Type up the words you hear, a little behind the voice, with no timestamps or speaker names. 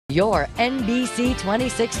Your NBC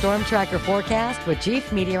 26 Storm Tracker forecast with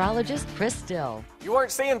Chief Meteorologist Chris Still. You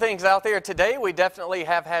weren't seeing things out there today. We definitely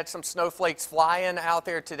have had some snowflakes flying out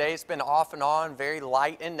there today. It's been off and on, very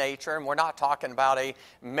light in nature, and we're not talking about a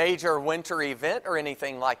major winter event or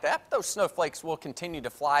anything like that. But those snowflakes will continue to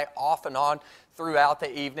fly off and on throughout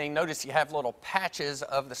the evening. Notice you have little patches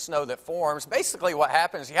of the snow that forms. Basically what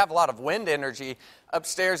happens, you have a lot of wind energy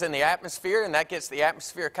upstairs in the atmosphere, and that gets the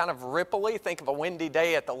atmosphere kind of ripply. Think of a windy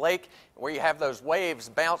day at the lake where you have those waves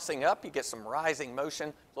bouncing up. You get some rising motion,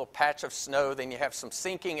 a little patch of snow, then you have some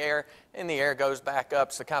sinking air, and the air goes back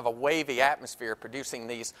up. So kind of a wavy atmosphere producing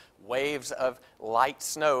these waves of light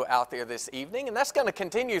snow out there this evening, and that's going to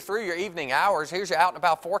continue through your evening hours. Here's your out and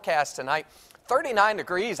about forecast tonight. 39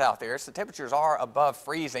 degrees out there, so temperatures are above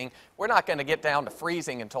freezing. We're not going to get down to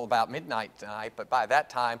freezing until about midnight tonight, but by that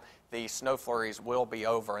time, the snow flurries will be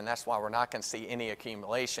over, and that's why we're not going to see any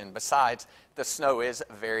accumulation. Besides, the snow is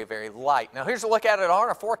very, very light. Now, here's a look at it on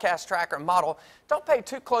our forecast tracker model. Don't pay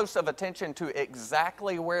too close of attention to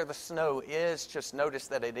exactly where the snow is. Just notice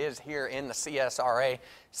that it is here in the CSRA.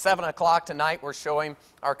 7 o'clock tonight, we're showing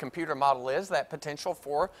our computer model is that potential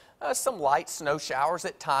for some light snow showers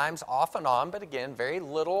at times, off and on, but again, very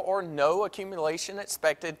little or no accumulation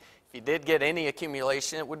expected. If you did get any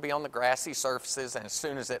accumulation, it would be on the grassy surfaces, and as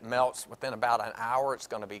soon as it melts, within about an hour, it's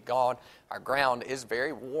going to be gone. Our ground is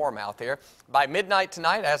very warm out there. By midnight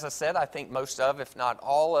tonight, as I said, I think most of, if not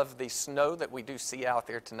all of the snow that we do see out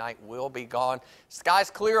there tonight will be gone. Sky's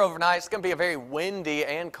clear overnight. It's going to be a very windy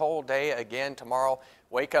and cold day again tomorrow.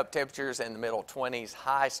 Wake-up temperatures in the middle 20s,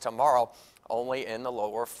 highs tomorrow only in the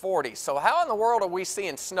lower 40s. So how in the world are we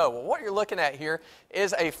seeing snow? Well, what you're looking at here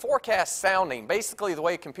is a forecast sounding. Basically, the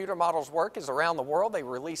way computer models work is around the world, they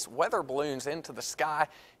release weather balloons into the sky.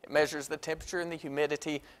 It measures the temperature and the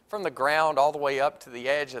humidity from the ground all the way up to the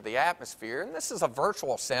edge of the atmosphere. And this is a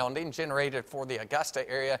virtual sounding generated for the Augusta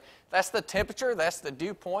area. That's the temperature, that's the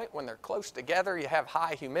dew point. When they're close together, you have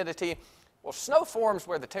high humidity. Well, snow forms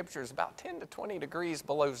where the temperature is about 10 to 20 degrees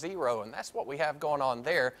below zero, and that's what we have going on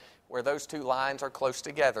there, where those two lines are close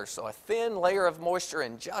together. So a thin layer of moisture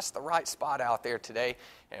in just the right spot out there today,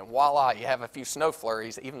 and voila, you have a few snow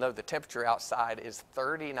flurries, even though the temperature outside is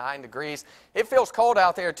 39 degrees. It feels cold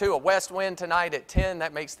out there, too. A west wind tonight at 10.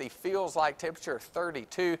 That makes the feels-like temperature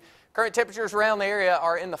 32. Current temperatures around the area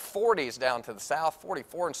are in the 40s down to the south,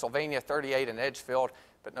 44 in Sylvania, 38 in Edgefield.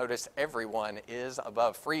 But notice everyone is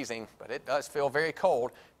above freezing, but it does feel very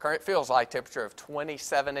cold. Current feels like temperature of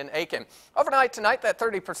 27 in Aiken. Overnight tonight, that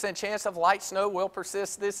 30% chance of light snow will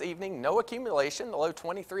persist this evening. No accumulation. The low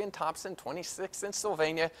 23 in Thomson, 26 in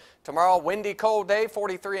Sylvania. Tomorrow, windy, cold day,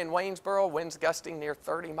 43 in Waynesboro. Winds gusting near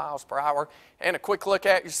 30 miles per hour. And a quick look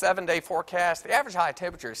at your 7-day forecast. The average high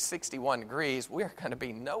temperature is 61 degrees. We're going to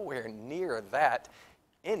be nowhere near that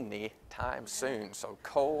any time soon. So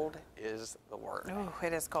cold is the word. Oh,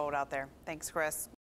 it is cold out there. Thanks, Chris.